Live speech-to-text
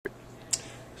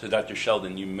So Dr.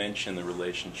 Sheldon, you mentioned the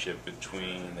relationship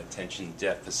between attention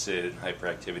deficit,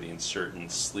 hyperactivity, and certain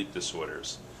sleep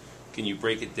disorders. Can you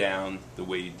break it down the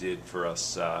way you did for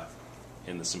us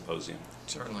in the symposium?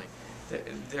 Certainly.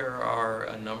 There are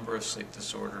a number of sleep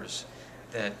disorders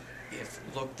that, if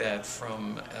looked at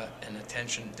from an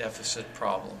attention deficit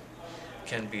problem,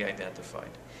 can be identified.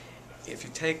 If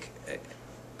you take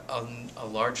a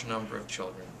large number of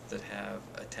children that have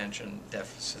attention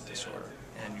deficit disorder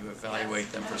and you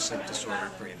evaluate them for sleep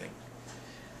disordered breathing,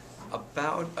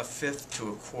 about a fifth to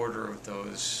a quarter of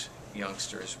those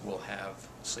youngsters will have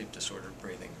sleep disordered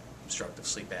breathing, obstructive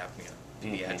sleep apnea,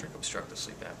 pediatric obstructive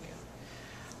sleep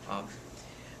apnea.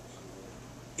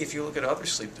 If you look at other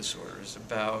sleep disorders,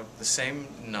 about the same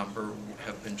number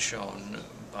have been shown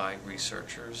by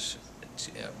researchers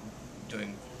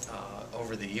doing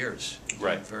over the years,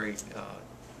 right, very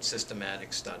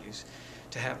systematic studies,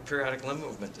 to have periodic limb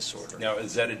movement disorder. Now,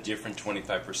 is that a different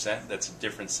 25%? That's a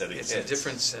different set of kids. It's a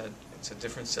different set. It's a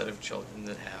different set of children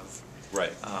that have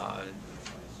right.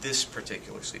 This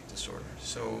particular sleep disorder.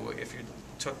 So if you're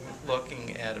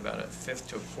looking at about a fifth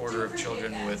to a quarter of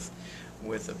children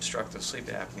with obstructive sleep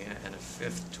apnea and a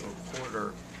fifth to a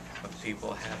quarter of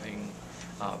people having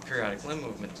periodic limb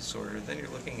movement disorder, then you're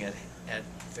looking at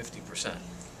 50%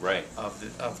 right.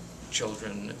 of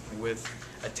children with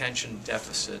attention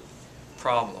deficit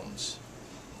problems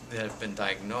that have been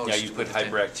diagnosed. Now, you put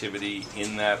hyperactivity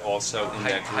in that also, in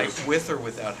that group? With or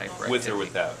without hyperactivity. With or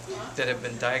without. That have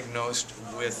been diagnosed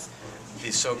with the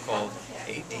so-called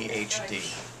ADHD.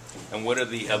 And what are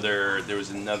the other, there was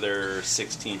another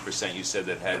 16% you said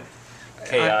that had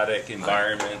chaotic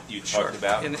environment you talked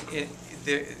about?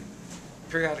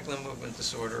 Periodic limb movement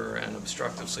disorder and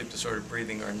obstructive sleep disordered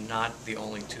breathing are not the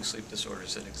only two sleep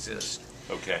disorders that exist.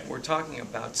 Okay. We're talking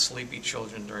about sleepy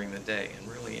children during the day, and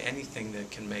really anything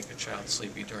that can make a child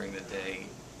sleepy during the day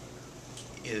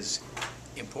is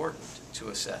important to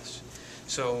assess.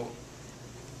 So,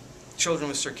 children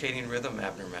with circadian rhythm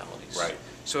abnormalities. Right.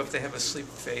 So if they have a sleep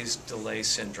phase delay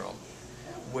syndrome,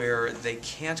 where they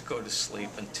can't go to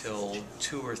sleep until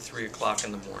 2 or 3 o'clock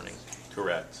in the morning.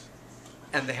 Correct.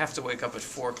 And they have to wake up at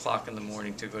 4 o'clock in the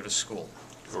morning to go to school.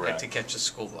 Correct. To catch a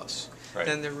school bus. Right.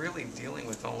 Then they're really dealing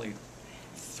with only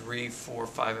 3, 4,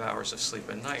 5 hours of sleep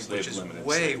at night, So which is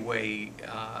way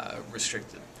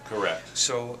restricted. Correct.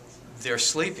 So they're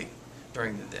sleepy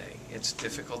during the day. It's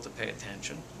difficult to pay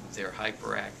attention. They're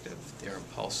hyperactive, they're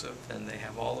impulsive, and they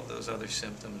have all of those other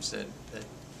symptoms that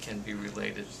can be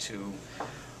related to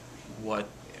what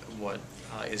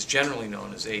is generally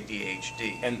known as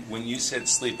ADHD. And when you said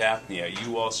sleep apnea,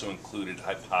 you also included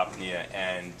hypopnea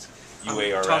and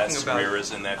UARS,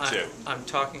 RERAs in that too. I'm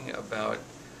talking about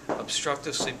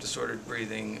obstructive sleep disordered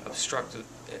breathing,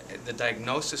 the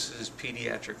diagnosis is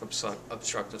pediatric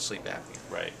obstructive sleep apnea.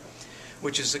 Right.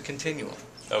 Which is a continuum.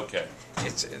 Okay.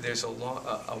 There's a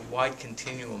wide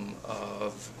continuum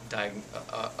of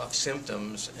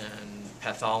symptoms and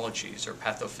pathologies or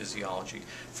pathophysiology,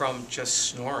 from just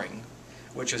snoring,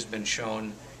 which has been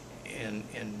shown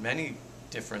in many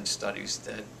different studies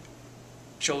that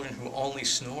children who only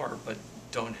snore but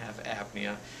don't have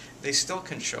apnea, they still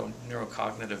can show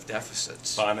neurocognitive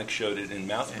deficits. Bonnick showed it in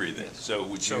mouth breathing. Yes. So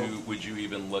would you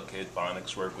even look at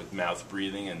Bonnick's work with mouth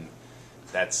breathing, and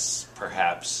that's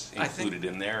perhaps included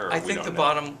in there? Or I think the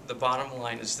bottom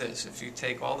line is this: if you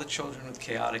take all the children with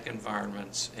chaotic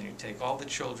environments, and you take all the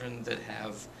children that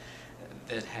have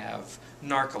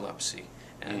narcolepsy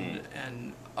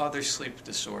and other sleep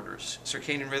disorders,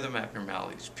 circadian rhythm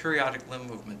abnormalities, periodic limb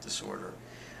movement disorder,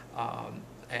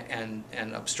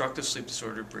 and obstructive sleep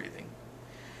disordered breathing,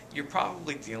 you're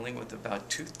probably dealing with about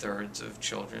 2/3 of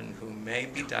children who may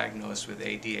be diagnosed with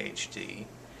ADHD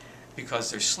because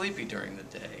they're sleepy during the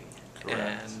day.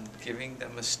 Correct. And giving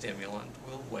them a stimulant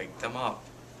will wake them up.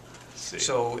 See.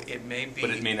 So it may be, but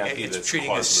it may not be it's the treating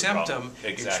cause a of the symptom. problem.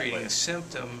 Exactly. You're treating a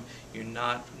symptom. You're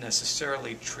not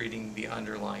necessarily treating the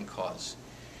underlying cause.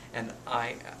 And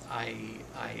I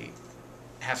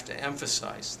have to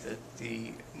emphasize that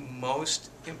the most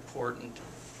important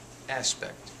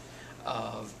aspect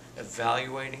of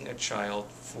evaluating a child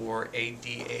for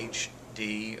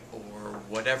ADHD or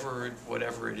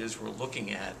whatever it is we're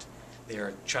looking at,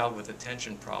 their child with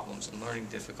attention problems and learning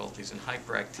difficulties and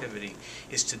hyperactivity,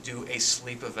 is to do a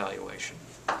sleep evaluation.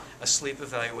 A sleep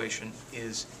evaluation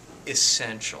is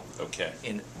essential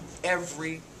in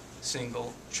every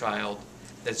single child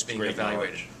that's being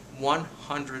evaluated.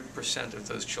 100% of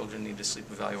those children need a sleep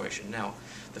evaluation. Now,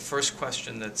 the first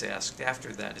question that's asked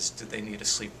after that is, do they need a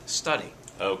sleep study?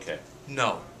 Okay.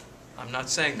 No, I'm not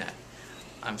saying that.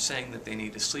 I'm saying that they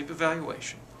need a sleep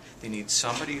evaluation. They need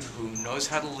somebody who knows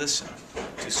how to listen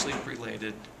to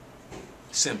sleep-related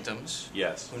symptoms,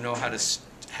 Yes. who knows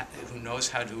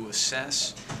how to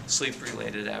assess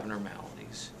sleep-related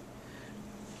abnormalities,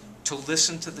 to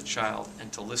listen to the child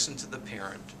and to listen to the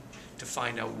parent to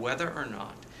find out whether or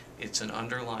not it's an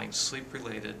underlying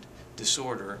sleep-related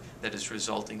disorder that is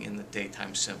resulting in the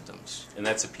daytime symptoms. And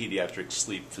that's a pediatric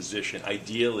sleep physician,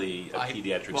 ideally a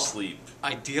pediatric sleep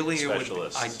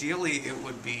specialist. Ideally, it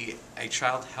would be a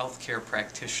child health care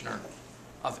practitioner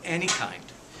of any kind.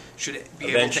 Should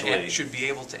be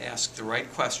able to ask the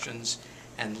right questions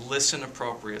and listen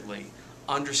appropriately,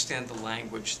 understand the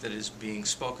language that is being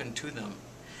spoken to them,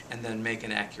 and then make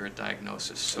an accurate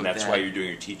diagnosis. And that's why you're doing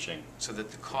your teaching. So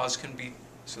that the cause can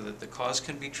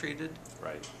be treated.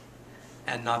 Right.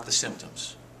 And not the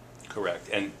symptoms. Correct.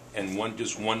 And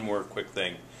just one more quick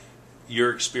thing.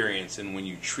 Your experience, and when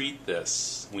you treat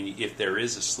this, if there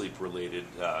is a sleep-related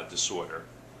disorder,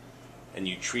 and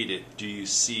you treat it, do you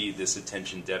see this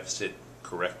attention deficit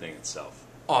correcting itself?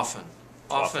 Often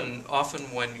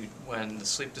when the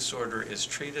sleep disorder is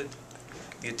treated,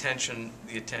 the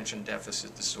attention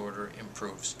deficit disorder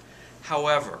improves.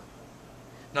 However,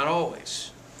 not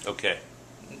always. Okay.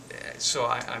 So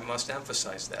I must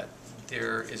emphasize that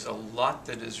there is a lot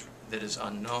that is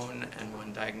unknown, and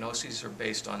when diagnoses are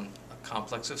based on a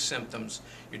complex of symptoms,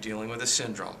 you're dealing with a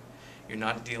syndrome. You're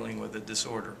not dealing with a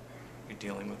disorder. You're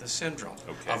dealing with a syndrome,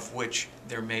 okay, of which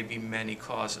there may be many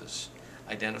causes.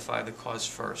 Identify the cause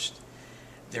first.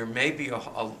 There may be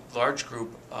a large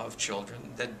group of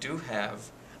children that do have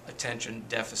attention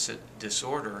deficit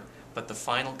disorder, but the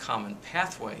final common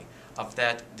pathway of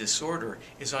that disorder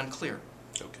is unclear.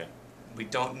 Okay. We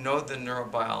don't know the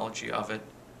neurobiology of it.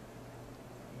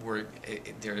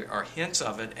 There are hints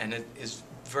of it, and it is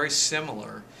very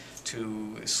similar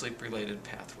to sleep-related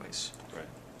pathways. Right.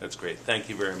 That's great. Thank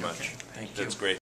you very much. Okay. Thank you. That's great.